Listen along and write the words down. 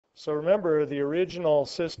So remember, the original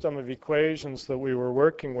system of equations that we were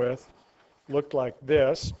working with looked like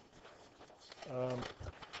this.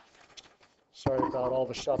 Sorry about all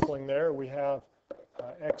the shuffling there. We have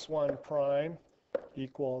x1 prime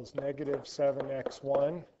equals negative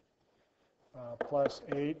 7x1 plus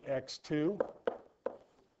 8x2,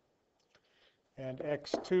 and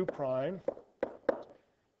x2 prime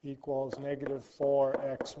equals negative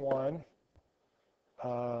 4x1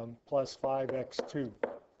 plus 5x2.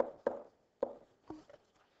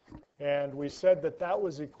 And we said that that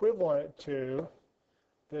was equivalent to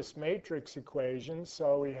this matrix equation.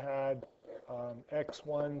 So we had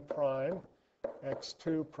x1 prime,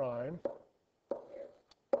 x2 prime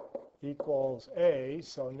equals a,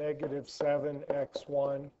 so negative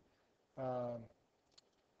 7x1,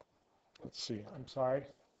 let's see, I'm sorry,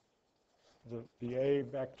 the a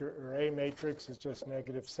vector, or a matrix is just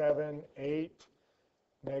negative 7, 8,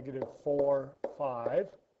 negative 4, 5,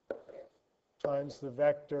 times the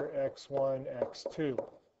vector x1, x2.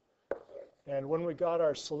 And when we got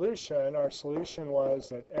our solution was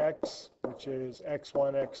that x, which is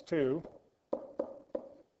x1, x2,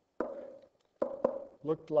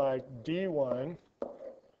 looked like d1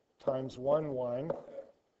 times 1, 1,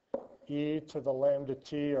 e to the lambda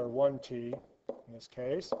t, or 1t in this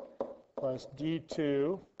case, plus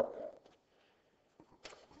d2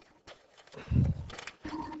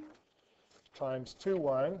 times 2,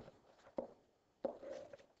 1,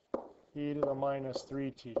 e to the minus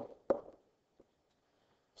 3t.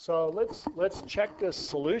 So let's check this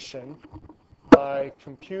solution by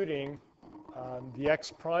computing the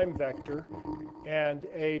x prime vector and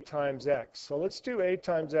a times x. So let's do a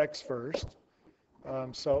times x first.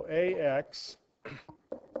 So ax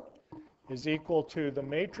is equal to the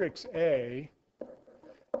matrix A,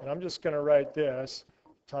 and I'm just going to write this,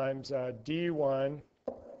 times d1,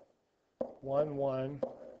 1, 1,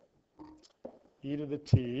 e to the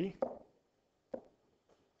t,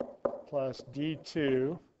 plus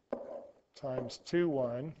d2 times 2,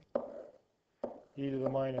 1, e to the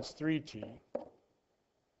minus 3t.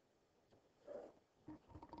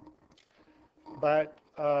 But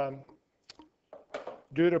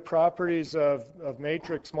due to properties of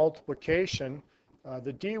matrix multiplication,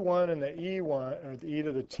 the d1 and the e1, or the e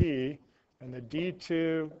to the t, and the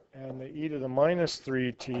d2 and the e to the minus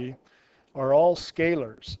 3t are all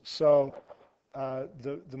scalars. So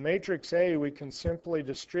the matrix A, we can simply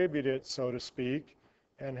distribute it, so to speak,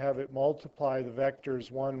 and have it multiply the vectors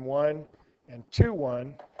 1, 1 and 2,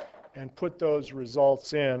 1, and put those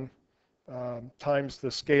results in times the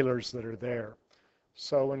scalars that are there.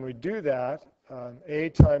 So when we do that, a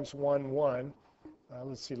times 1, 1,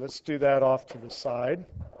 let's see, let's do that off to the side.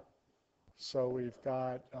 So we've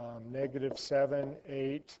got negative 7,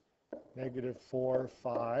 8, negative 4,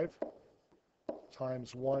 5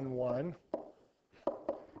 times 1, 1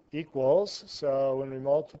 equals, so when we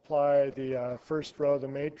multiply the first row of the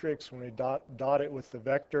matrix, when we dot it with the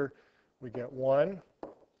vector, we get 1.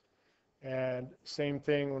 And same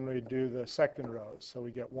thing when we do the second row. So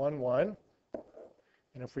we get 1, 1.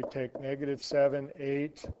 And if we take negative 7,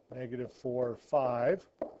 8, negative 4, 5,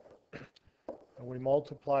 and we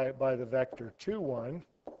multiply it by the vector 2, 1,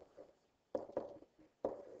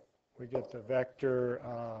 we get the vector,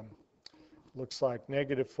 looks like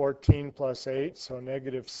negative 14 plus 8, so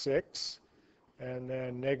negative 6, and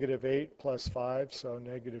then negative 8 plus 5, so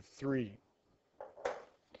negative 3.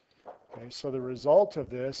 Okay, so the result of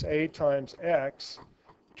this, a times x,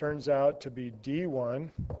 turns out to be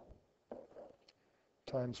d1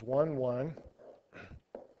 times 1, 1,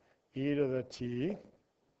 e to the t,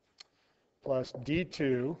 plus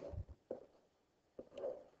d2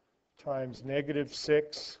 times negative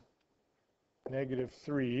 6, negative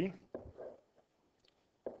 3,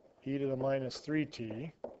 e to the minus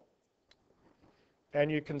 3t.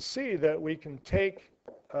 And you can see that we can take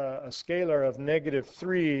a scalar of negative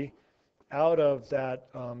 3 out of that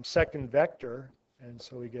second vector, and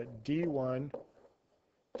so we get d1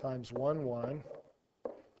 times 1, 1,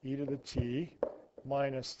 e to the t,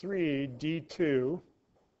 minus 3 d2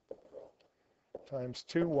 times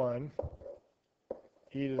 2, 1,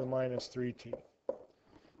 e to the minus 3t.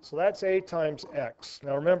 So that's a times x.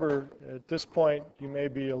 Now remember, at this point, you may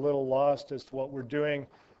be a little lost as to what we're doing.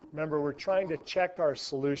 Remember, we're trying to check our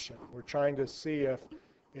solution. We're trying to see if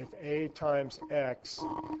a times x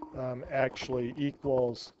actually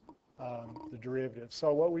equals the derivative.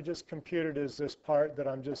 So what we just computed is this part that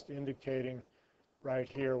I'm just indicating right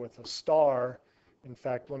here with a star. In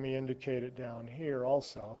fact, let me indicate it down here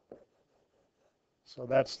also. So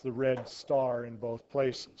that's the red star in both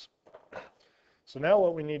places. So now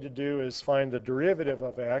what we need to do is find the derivative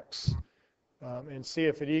of x. and see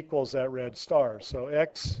if it equals that red star. So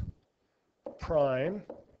x prime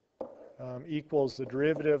equals the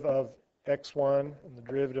derivative of x1 and the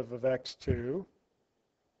derivative of x2.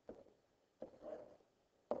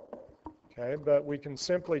 Okay, but we can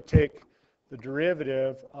simply take the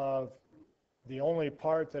derivative of the only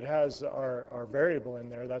part that has our variable in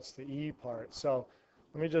there, that's the e part. So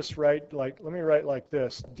let me just write like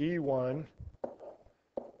this, d1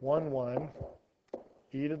 1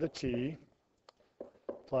 e to the t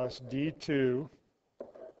plus d2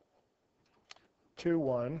 2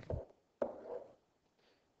 1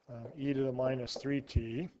 e to the minus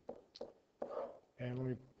 3t, and let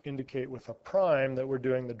me indicate with a prime that we're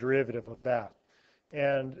doing the derivative of that.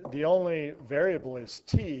 And the only variable is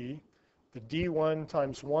t. The d1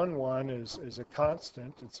 times 1 is a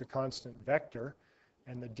constant. It's a constant vector.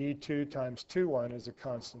 And the d2 times 2 is a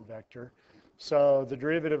constant vector. So the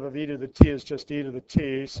derivative of e to the t is just e to the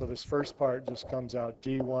t. So this first part just comes out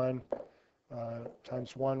d1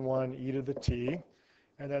 times 1 e to the t.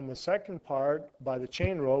 And then the second part, by the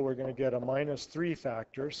chain rule, we're going to get a minus 3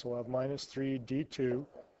 factor. So we'll have minus 3 d2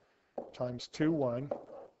 times 2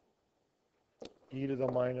 e to the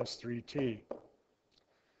minus 3t.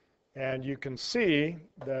 And you can see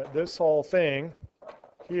that this whole thing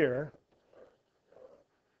here,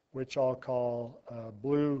 which I'll call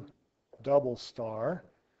blue double star,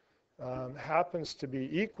 happens to be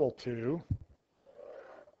equal to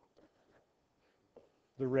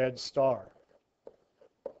the red star.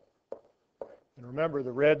 And remember,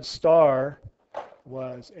 the red star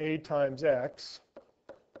was a times x,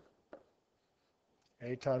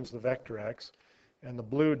 a times the vector x, and the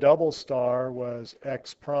blue double star was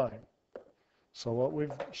x prime. So what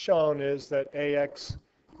we've shown is that ax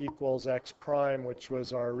equals x prime, which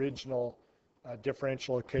was our original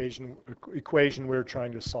differential equation we were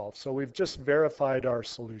trying to solve. So we've just verified our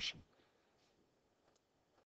solution.